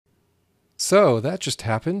So that just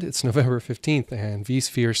happened. It's November 15th and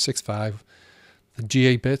vSphere 6.5, the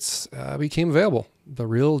GA bits became available. The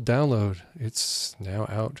real download. It's now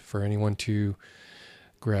out for anyone to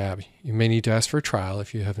grab. You may need to ask for a trial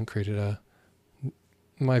if you haven't created a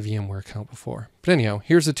My VMware account before. But anyhow,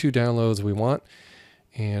 here's the two downloads we want.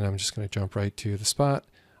 And I'm just going to jump right to the spot.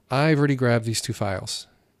 I've already grabbed these two files,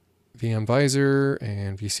 VMvisor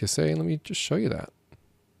and VCSA. Let me just show you that.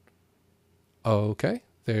 Okay,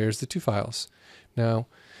 there's the two files. Now,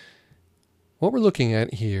 what we're looking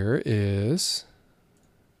at here is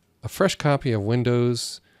a fresh copy of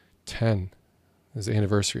Windows 10, this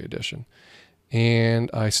Anniversary Edition.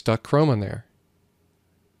 And I stuck Chrome on there.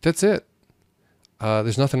 That's it.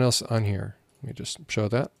 There's nothing else on here. Let me just show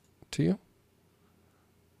that to you.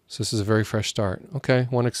 So this is a very fresh start. Okay,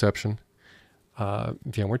 one exception.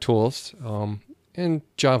 VMware Tools and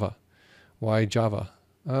Java. Why Java?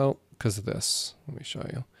 Oh, because of this. Let me show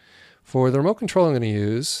you. For the remote control I'm going to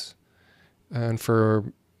use, and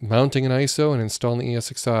for mounting an ISO and installing the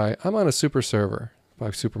ESXi, I'm on a super server by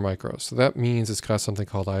Supermicro. So that means it's got something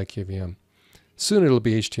called IKVM. Soon it'll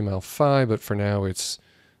be HTML5, but for now it's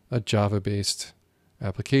a Java-based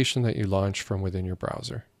application that you launch from within your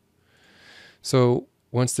browser. So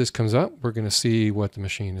once this comes up, we're going to see what the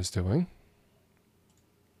machine is doing.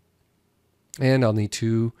 And I'll need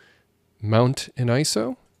to mount an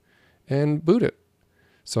ISO and boot it.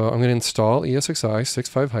 So I'm going to install ESXi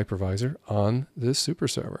 6.5 hypervisor on this super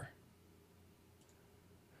server.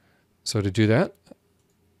 So to do that,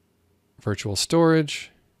 virtual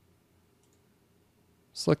storage,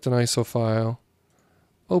 select an ISO file,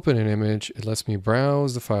 open an image. It lets me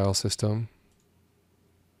browse the file system.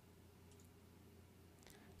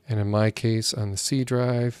 And in my case, on the C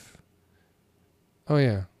drive, oh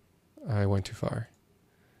yeah, I went too far.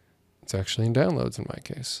 It's actually in downloads in my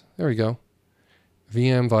case. There we go.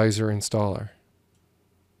 VMvisor installer.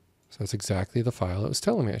 So that's exactly the file it was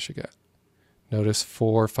telling me I should get. Notice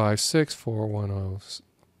 456.410.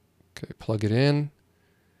 Okay, plug it in.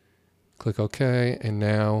 Click OK, and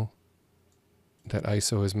now that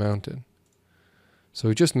ISO is mounted. So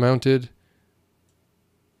we just mounted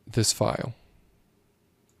this file.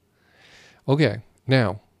 Okay,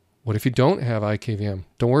 now, what if you don't have IKVM?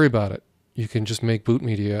 Don't worry about it. You can just make boot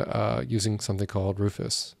media using something called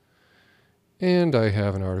Rufus. And I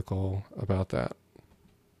have an article about that.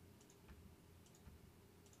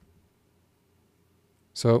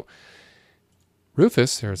 So,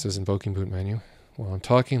 Rufus, here it says invoking boot menu. While I'm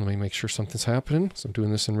talking, let me make sure something's happening. So I'm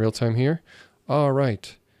doing this in real time here. All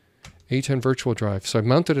right. A10 virtual drive. So I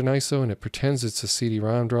mounted an ISO and it pretends it's a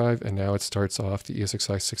CD-ROM drive, and now it starts off the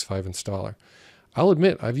ESXi 6.5 installer. I'll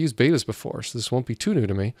admit, I've used betas before, so this won't be too new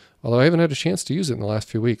to me, although I haven't had a chance to use it in the last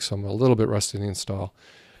few weeks, so I'm a little bit rusty in the install.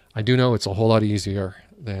 I do know it's a whole lot easier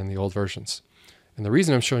than the old versions. And the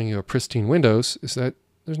reason I'm showing you a pristine Windows is that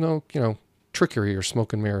there's no, trickery or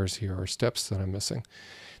smoke and mirrors here or steps that I'm missing.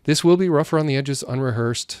 This will be rough around the edges,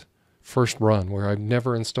 unrehearsed first run, where I've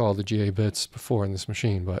never installed the GA bits before in this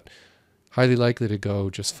machine, but highly likely to go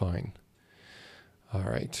just fine. All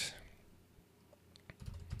right.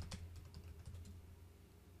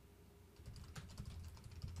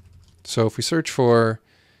 So if we search for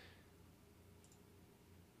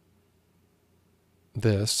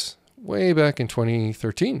this, way back in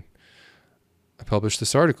 2013, I published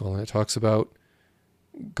this article, and it talks about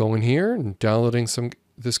going here and downloading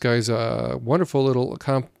this guy's wonderful little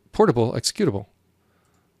portable executable.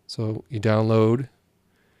 So you download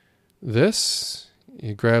this,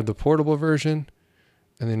 you grab the portable version,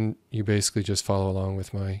 and then you basically just follow along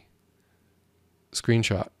with my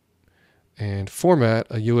screenshot and format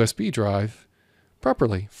a USB drive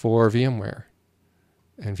properly for VMware.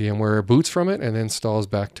 And VMware boots from it and then installs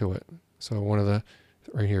back to it. So one of the,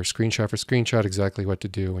 right here, screenshot for screenshot, exactly what to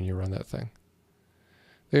do when you run that thing.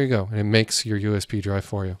 There you go. And it makes your USB drive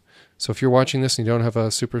for you. So if you're watching this and you don't have a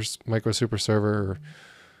micro super server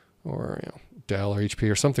or Dell or HP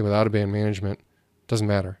or something with out-of-band management, doesn't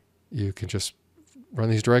matter. You can just run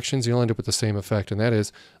these directions. You'll end up with the same effect. And that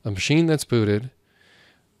is a machine that's booted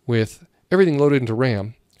with everything loaded into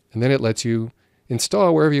RAM. And then it lets you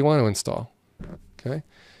install wherever you want to install. Okay.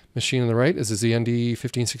 Machine on the right is a ZND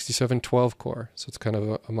 1567 12 core. So it's kind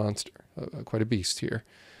of a monster, quite a beast here.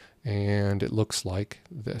 And it looks like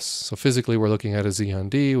this. So physically, we're looking at a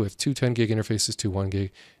ZND with two 10 gig interfaces, two 1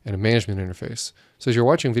 gig, and a management interface. So as you're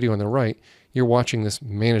watching video on the right, you're watching this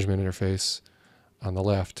management interface on the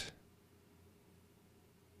left,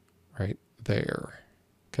 right there.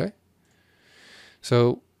 Okay.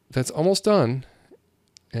 So that's almost done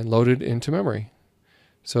and loaded into memory.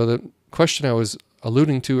 So the question I was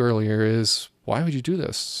alluding to earlier is, why would you do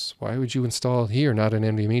this? Why would you install here, not an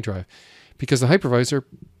NVMe drive? Because the hypervisor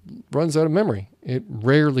runs out of memory. It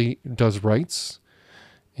rarely does writes.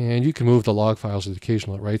 And you can move the log files with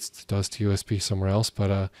occasional it writes, it does to USB somewhere else,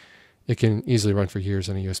 but it can easily run for years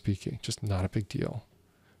on a USB key. Just not a big deal.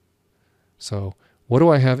 So what do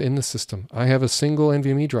I have in the system? I have a single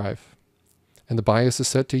NVMe drive. And the BIOS is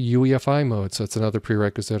set to UEFI mode. So it's another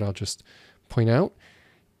prerequisite I'll just point out.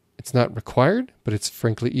 It's not required, but it's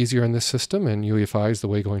frankly easier on this system. And UEFI is the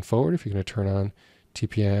way going forward if you're going to turn on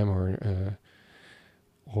TPM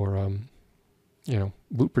or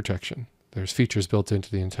boot protection. There's features built into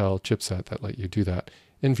the Intel chipset that let you do that.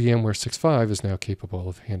 And VMware ESXi is now capable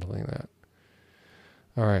of handling that.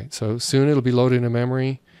 All right, so soon it'll be loaded into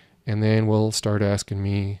memory, and then we'll start asking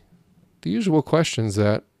me the usual questions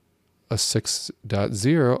that a 6.0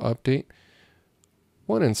 update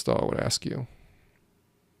 1 install would ask you.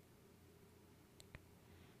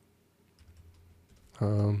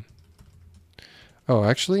 Oh,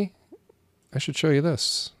 actually, I should show you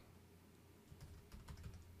this.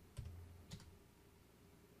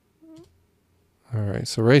 All right,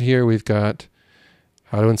 so right here we've got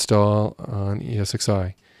how to install on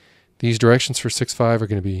ESXi. These directions for 6.5 are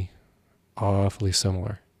going to be awfully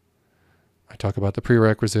similar. I talk about the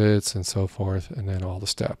prerequisites and so forth, and then all the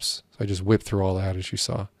steps. So I just whipped through all that as you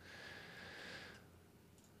saw.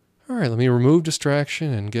 All right, let me remove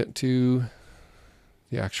distraction and get to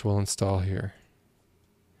the actual install here.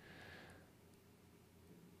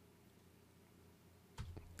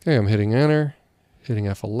 Okay, I'm hitting enter, hitting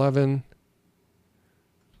F11.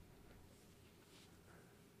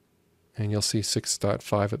 And you'll see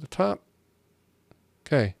 6.5 at the top.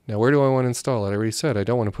 Okay, now where do I want to install it? I already said I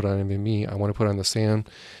don't want to put on NVMe. I want to put on the SanDisk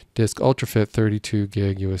UltraFit 32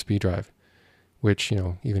 gig USB drive, which,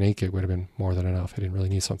 even 8 gig would have been more than enough. I didn't really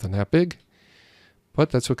need something that big. But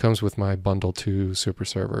that's what comes with my Bundle 2 super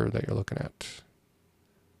server that you're looking at.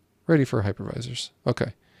 Ready for hypervisors.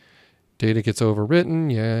 Okay. Data gets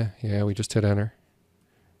overwritten. Yeah, we just hit enter.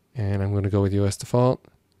 And I'm going to go with US default.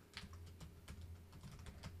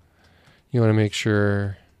 You want to make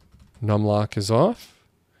sure numlock is off.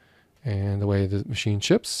 And the way the machine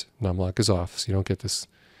ships, numlock is off. So you don't get this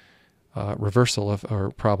reversal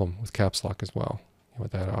or problem with caps lock as well. You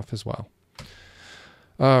want that off as well.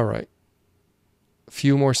 All right. A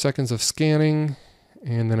few more seconds of scanning,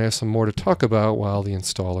 and then I have some more to talk about while the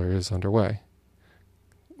installer is underway.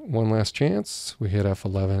 One last chance. We hit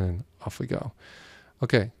F11 and off we go.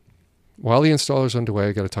 Okay. While the installer is underway,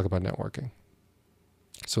 I got to talk about networking.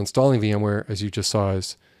 So installing VMware, as you just saw,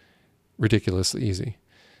 is ridiculously easy.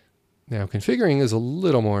 Now configuring is a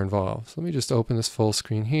little more involved. So let me just open this full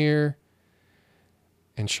screen here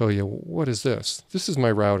and show you what is this. This is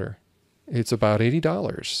my router. It's about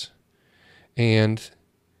 $80. And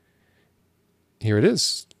here it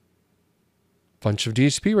is. Bunch of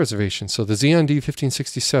DHCP reservations. So the Xeon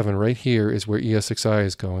D1567 right here is where ESXi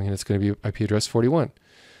is going, and it's going to be IP address 41.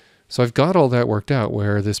 So I've got all that worked out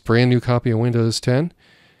where this brand new copy of Windows 10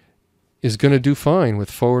 is going to do fine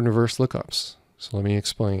with forward and reverse lookups. So let me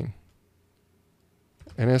explain.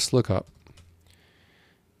 NS lookup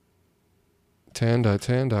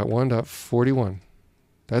 10.10.1.41.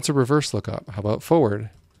 That's a reverse lookup. How about forward?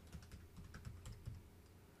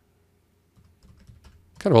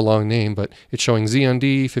 Kind of a long name, but it's showing Xeon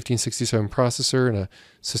D1567 processor and a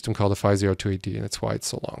system called a 5028D, and that's why it's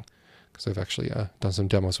so long, because I've actually done some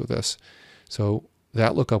demos with this. So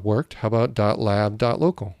that lookup worked. How about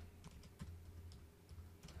 .lab.local?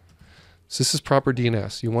 So this is proper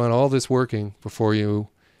DNS. You want all this working before you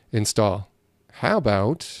install. How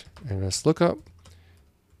about NS lookup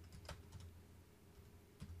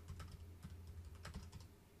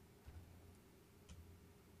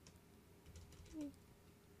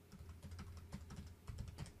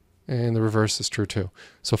and the reverse is true too.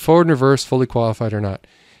 So forward and reverse, fully qualified or not.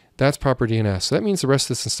 That's proper DNS. So that means the rest of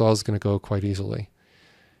this install is going to go quite easily.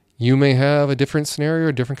 You may have a different scenario,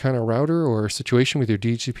 a different kind of router or situation with your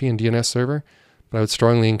DHCP and DNS server, but I would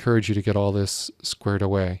strongly encourage you to get all this squared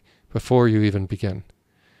away before you even begin.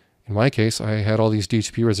 In my case, I had all these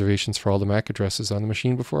DHCP reservations for all the MAC addresses on the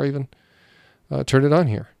machine before I even turned it on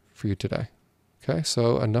here for you today. Okay,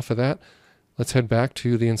 so enough of that. Let's head back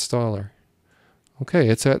to the installer. Okay,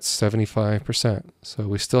 it's at 75%. So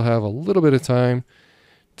we still have a little bit of time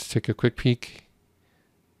to take a quick peek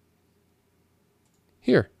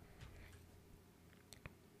here.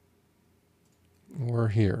 Or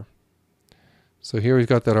here. So here we've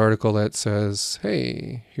got that article that says,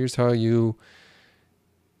 hey, here's how you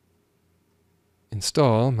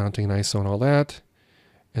install, mounting an ISO and all that.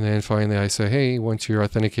 And then finally I say, hey, once you're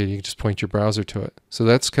authenticated, you can just point your browser to it. So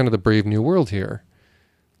that's kind of the brave new world here.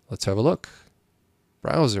 Let's have a look.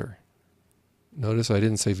 Browser. Notice I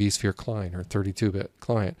didn't say vSphere client or 32-bit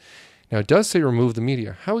client. Now it does say remove the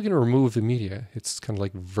media. How are we going to remove the media? It's kind of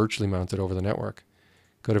like virtually mounted over the network.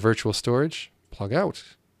 Go to virtual storage, plug out.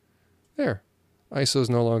 There. ISO is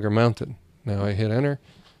no longer mounted. Now I hit enter,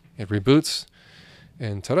 it reboots,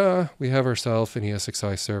 and ta-da, we have ourselves an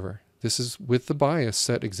ESXi server. This is with the BIOS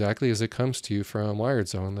set exactly as it comes to you from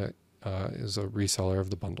WiredZone that is a reseller of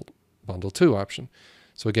the Bundle 2 option.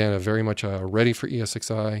 So again, a very much a ready for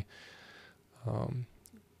ESXi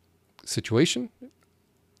situation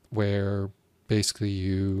where basically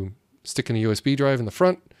you stick in a USB drive in the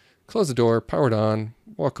front, close the door, power it on,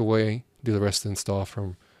 walk away, do the rest of the install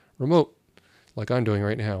from remote like I'm doing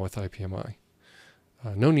right now with IPMI.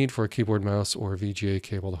 No need for a keyboard, mouse, or VGA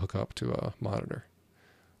cable to hook up to a monitor.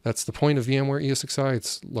 That's the point of VMware ESXi.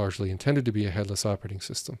 It's largely intended to be a headless operating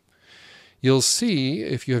system. You'll see,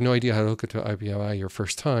 if you have no idea how to hook it to IPMI your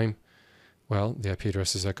first time, well, the IP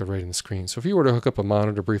address is echoed right in the screen. So if you were to hook up a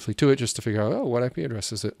monitor briefly to it just to figure out, oh, what IP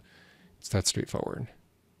address is it? It's that straightforward.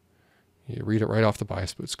 You read it right off the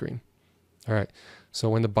BIOS boot screen. All right, so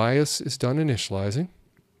when the BIOS is done initializing,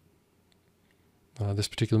 this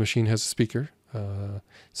particular machine has a speaker,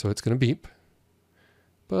 so it's going to beep.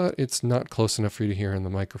 But it's not close enough for you to hear in the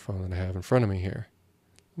microphone that I have in front of me here.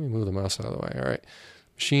 Let me move the mouse out of the way. All right.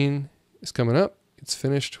 Machine is coming up. It's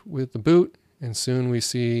finished with the boot. And soon we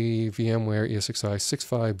see VMware ESXi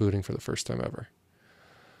 6.5 booting for the first time ever.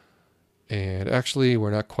 And actually,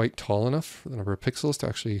 we're not quite tall enough for the number of pixels to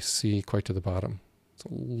actually see quite to the bottom. It's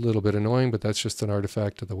a little bit annoying, but that's just an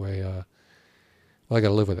artifact of the way, well, I got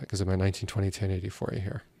to live with it because of my 1920 1080 for you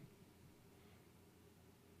here.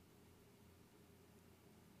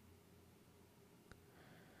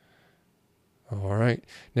 All right,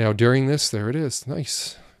 now during this, there it is,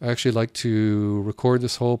 nice. I actually like to record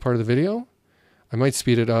this whole part of the video. I might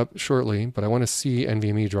speed it up shortly, but I want to see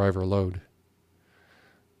NVMe driver load.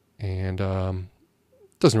 And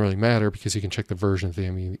it doesn't really matter because you can check the version of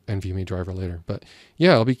the NVMe driver later. But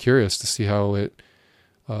yeah, I'll be curious to see how it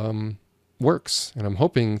works. And I'm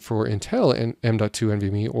hoping for Intel and M.2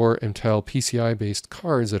 NVMe or Intel PCI-based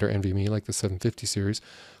cards that are NVMe, like the 750 series.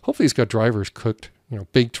 Hopefully it's got drivers cooked,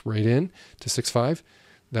 baked right in to 6.5.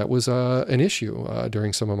 That was an issue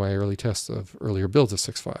during some of my early tests of earlier builds of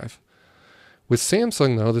 6.5. With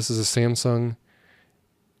Samsung, though, this is a Samsung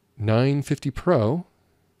 950 Pro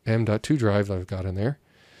M.2 drive that I've got in there.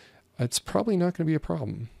 It's probably not going to be a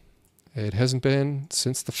problem. It hasn't been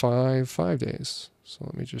since the 5 days. So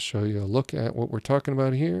let me just show you a look at what we're talking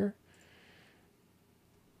about here.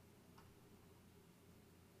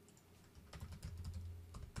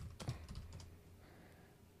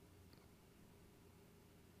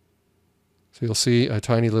 So you'll see a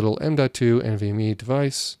tiny little M.2 NVMe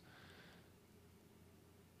device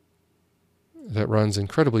that runs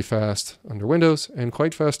incredibly fast under Windows and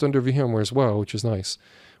quite fast under VMware as well, which is nice,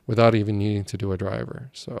 without even needing to do a driver.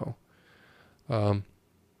 So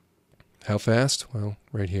how fast? Well,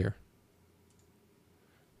 right here.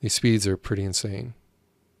 These speeds are pretty insane.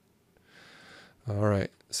 All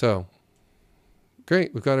right, so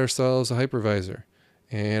great, we've got ourselves a hypervisor.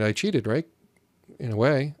 And I cheated, right? In a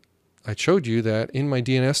way. I showed you that in my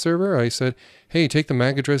DNS server, I said, hey, take the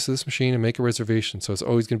MAC address of this machine and make a reservation. So it's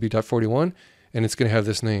always going to be .41, and it's going to have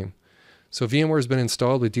this name. So VMware has been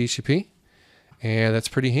installed with DHCP, and that's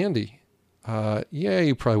pretty handy. Yeah,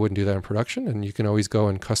 you probably wouldn't do that in production, and you can always go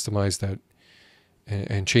and customize that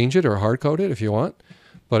and change it or hard code it if you want.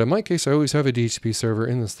 But in my case, I always have a DHCP server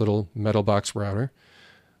in this little metal box router.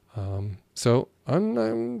 So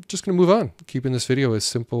I'm just going to move on, keeping this video as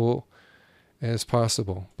simple as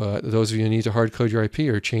possible. But those of you who need to hard code your IP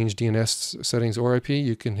or change DNS settings or IP,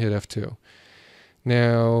 you can hit F2.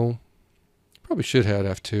 Now, probably should hit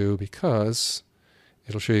F2 because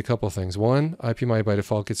it'll show you a couple of things. One, IPMI by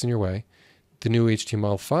default gets in your way. The new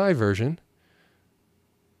HTML5 version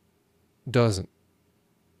doesn't.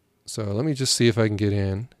 So let me just see if I can get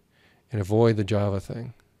in and avoid the Java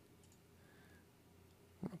thing.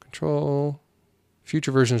 Control.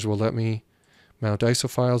 Future versions will let me mount ISO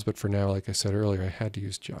files, but for now, like I said earlier, I had to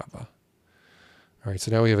use Java. All right,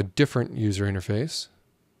 so now we have a different user interface.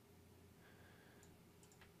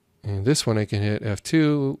 And this one I can hit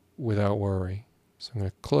F2 without worry. So I'm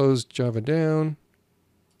going to close Java down.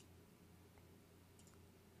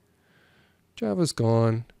 Java's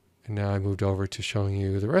gone. And now I moved over to showing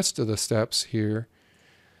you the rest of the steps here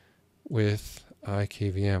with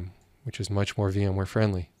IKVM, which is much more VMware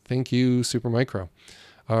friendly. Thank you, Supermicro.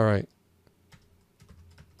 All right.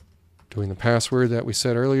 doing the password that we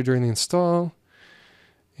set earlier during the install,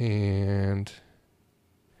 and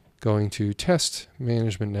going to Test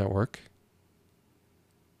Management Network,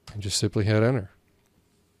 and just simply hit enter.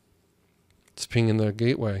 It's pinging the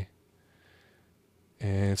gateway,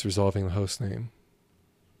 and it's resolving the host name.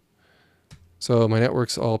 So my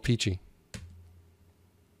network's all peachy.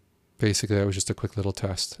 Basically, that was just a quick little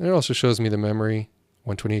test. And it also shows me the memory,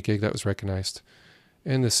 128 gig that was recognized,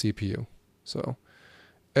 and the CPU. So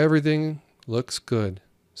everything looks good.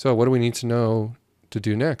 So what do we need to know to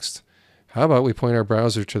do next? How about we point our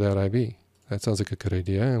browser to that IB? That sounds like a good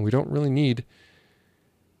idea, and we don't really need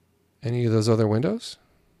any of those other windows.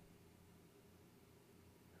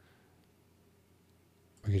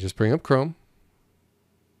 We can just bring up Chrome.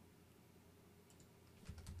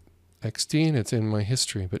 XD, and it's in my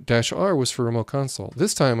history, but -R was for remote console.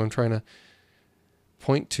 This time I'm trying to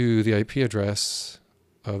point to the IP address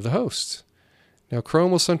of the host. Now Chrome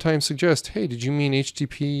will sometimes suggest, hey, did you mean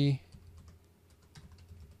HTTP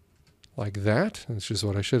like that? That's just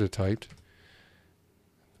what I should have typed.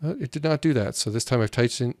 It did not do that. So this time I've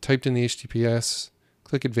typed in the HTTPS,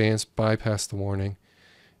 click advanced, bypass the warning,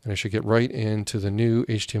 and I should get right into the new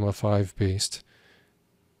HTML5 based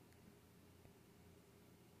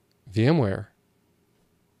VMware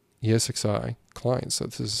ESXi client. So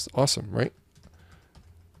this is awesome, right?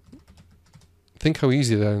 Think how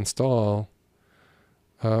easy that install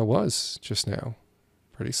was just now.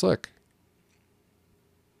 Pretty slick.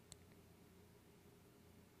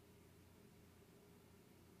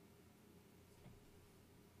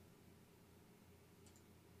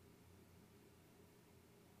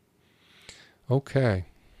 Okay.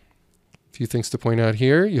 A few things to point out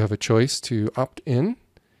here. You have a choice to opt in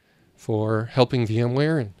for helping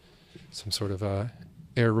VMware and some sort of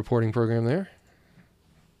error reporting program there.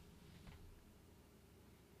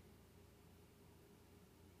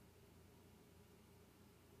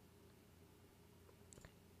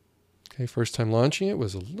 Okay, first time launching it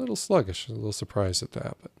was a little sluggish. I was a little surprised at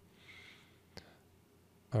that. But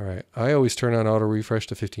all right, I always turn on auto refresh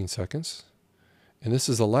to 15 seconds. And this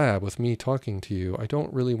is a lab with me talking to you. I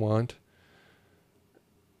don't really want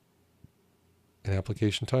an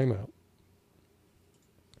application timeout,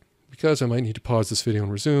 because I might need to pause this video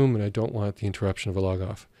and resume, and I don't want the interruption of a log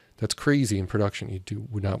off. That's crazy in production. You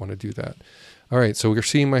would not want to do that. All right, so we're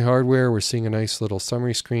seeing my hardware. We're seeing a nice little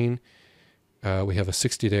summary screen. We have a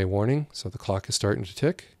 60-day warning, so the clock is starting to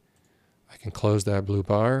tick. I can close that blue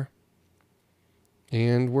bar,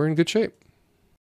 and we're in good shape.